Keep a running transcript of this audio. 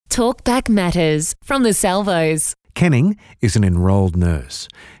Talkback Matters from the Salvos. Kenning is an enrolled nurse.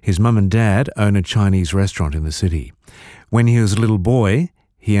 His mum and dad own a Chinese restaurant in the city. When he was a little boy,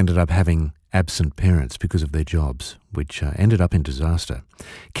 he ended up having absent parents because of their jobs, which ended up in disaster.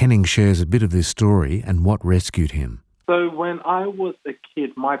 Kenning shares a bit of this story and what rescued him. So when I was a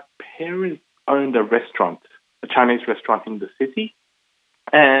kid, my parents owned a restaurant, a Chinese restaurant in the city,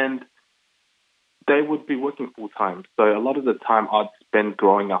 and they would be working full-time. So a lot of the time I'd spend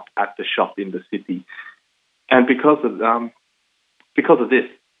growing up at the shop in the city. And because of this,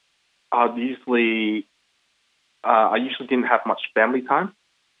 I usually didn't have much family time.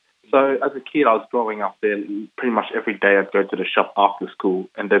 So as a kid, I was growing up there pretty much every day. I'd go to the shop after school,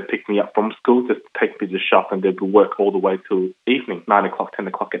 and they'd pick me up from school just to take me to the shop, and they'd work all the way till evening, 9 o'clock, 10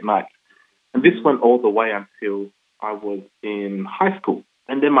 o'clock at night. And this went all the way until I was in high school.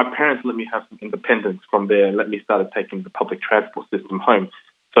 And then my parents let me have some independence from there and let me start taking the public transport system home.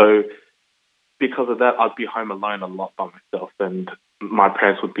 So because of that, I'd be home alone a lot by myself, and my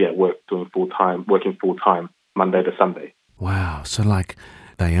parents would be at work working full-time, Monday to Sunday. Wow, so like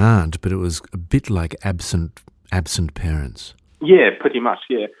they aren't, but it was a bit like absent parents. Yeah, pretty much,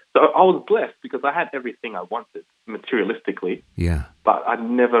 yeah. So I was blessed because I had everything I wanted materialistically. Yeah. But I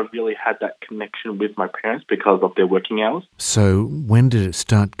never really had that connection with my parents because of their working hours. So when did it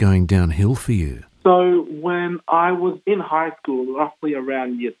start going downhill for you? So when I was in high school, roughly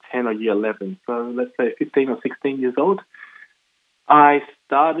around year 10 or year 11, so let's say 15 or 16 years old, I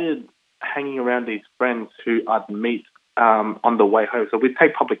started hanging around these friends who I'd meet on the way home. So we'd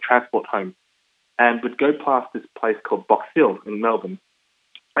take public transport home, and we'd go past this place called Box Hill in Melbourne.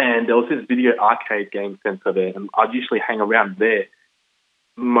 And there was this video arcade game centre there, and I'd usually hang around there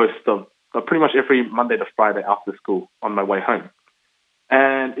pretty much every Monday to Friday after school on my way home.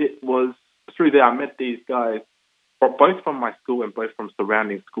 And it was through there I met these guys, both from my school and both from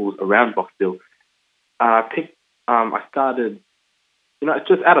surrounding schools around Box Hill. I started,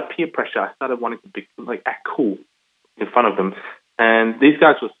 just out of peer pressure, I started wanting to be act cool in front of them. And these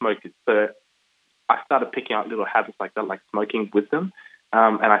guys were smokers, so I started picking out little habits like that, like smoking with them.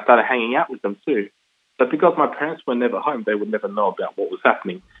 And I started hanging out with them too. But because my parents were never home, they would never know about what was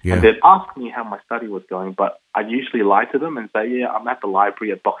happening. Yeah. And they'd ask me how my study was going, but I'd usually lie to them and say, yeah, I'm at the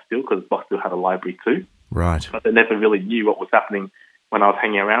library at Box Hill, because Box Hill had a library too. Right. But they never really knew what was happening when I was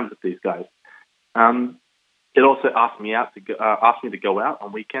hanging around with these guys. It also asked me to go out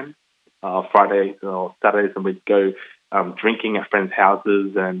on weekends, Fridays or Saturdays, and we'd go drinking at friends'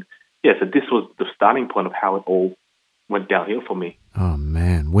 houses. And yeah, so this was the starting point of how it all went downhill for me. Oh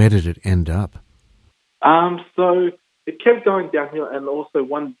man, where did it end up? So it kept going downhill, and also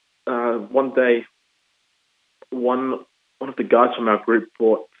one day, one of the guys from our group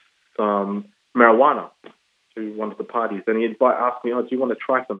brought some marijuana to one of the parties, and he asked me, "Oh, do you want to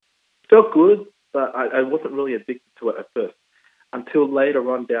try some?" It felt good, but I wasn't really addicted to it at first. Until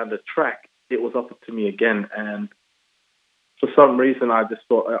later on down the track, it was offered to me again, and for some reason, I just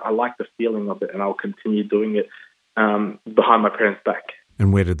thought I liked the feeling of it, and I'll continue doing it behind my parents' back.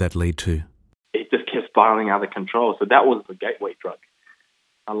 And where did that lead to? It just kept spiraling out of control. So that was the gateway drug.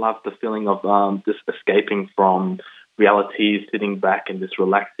 I loved the feeling of just escaping from reality, sitting back and just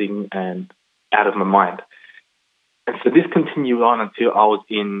relaxing and out of my mind. And so this continued on until I was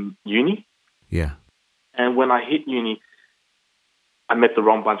in uni. Yeah. And when I hit uni, I met the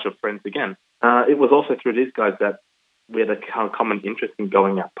wrong bunch of friends again. It was also through these guys that we had a common interest in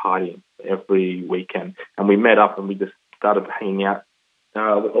going out partying every weekend. And we met up and we just started hanging out. We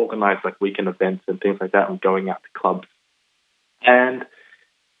organised weekend events and things like that, and going out to clubs. And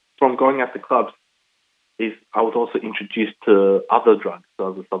from going out to clubs, I was also introduced to other drugs,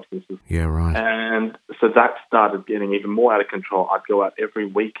 other substances. Yeah, right. And so that started getting even more out of control. I'd go out every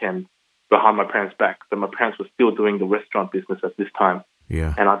weekend behind my parents' back. So my parents were still doing the restaurant business at this time.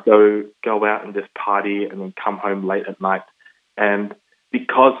 Yeah. And I'd go out and just party and then come home late at night. And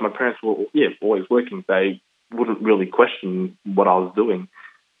because my parents were always working, they wouldn't really question what I was doing.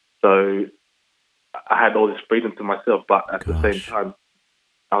 So I had all this freedom to myself, but at the same time,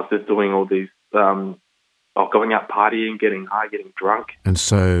 I was just doing all these, going out partying, getting high, getting drunk. And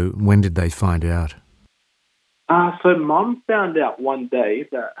so when did they find out? So Mum found out one day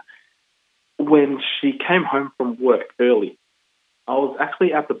that when she came home from work early, I was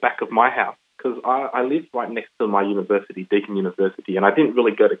actually at the back of my house because I lived right next to my university, Deakin University, and I didn't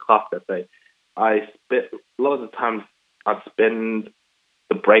really go to class that day. A lot of the times I'd spend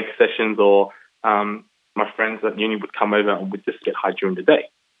the break sessions or my friends at uni would come over and we'd just get high during the day.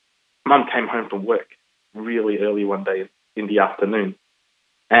 Mum came home from work really early one day in the afternoon,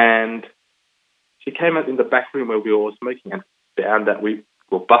 and she came out in the back room where we were all smoking and found that we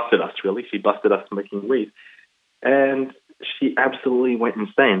busted us, really. She busted us smoking weed. And she absolutely went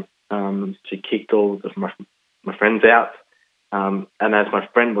insane. She kicked all of my friends out. And as my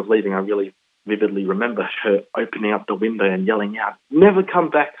friend was leaving, I really vividly remember her opening up the window and yelling out, "Never come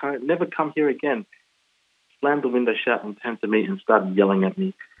back home, never come here again." Slammed the window shut and turned to me and started yelling at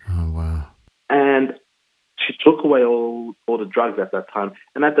me. Oh, wow. And she took away all the drugs at that time.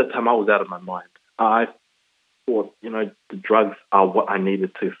 And at that time, I was out of my mind. I thought, the drugs are what I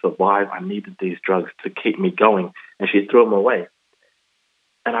needed to survive. I needed these drugs to keep me going. And she threw them away.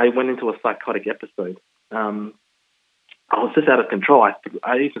 And I went into a psychotic episode. I was just out of control.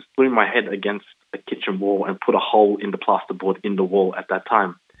 I even threw my head against a kitchen wall and put a hole in the plasterboard in the wall at that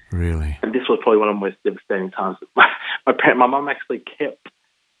time. Really? And this was probably one of the most devastating times. My mum actually kept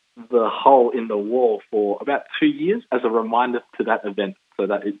the hole in the wall for about 2 years as a reminder to that event, so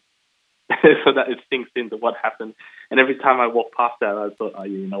that it sinks into what happened. And every time I walked past that, I thought, oh,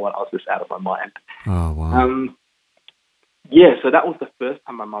 you know what, I was just out of my mind. Oh, wow. So that was the first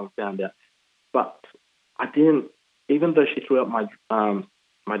time my mum found out. But I didn't, even though she threw out my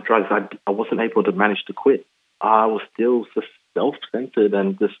drugs, I wasn't able to manage to quit. I was still just self-centered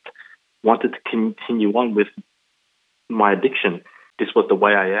and just wanted to continue on with my addiction. This was the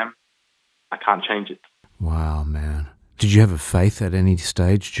way I am. I can't change it. Wow, man. Did you have a faith at any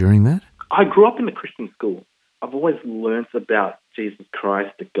stage during that? I grew up in a Christian school. I've always learnt about Jesus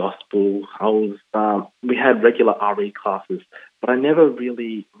Christ, the gospel. We had regular RE classes, but I never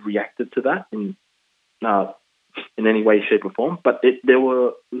really reacted to that in any way, shape, or form. But there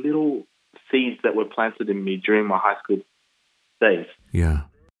were little seeds that were planted in me during my high school days. Yeah.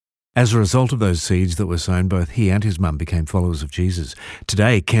 As a result of those seeds that were sown, both he and his mum became followers of Jesus.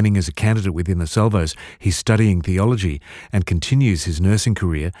 Today, Kenning is a candidate within the Salvos. He's studying theology and continues his nursing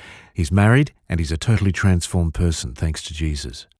career. He's married and he's a totally transformed person thanks to Jesus.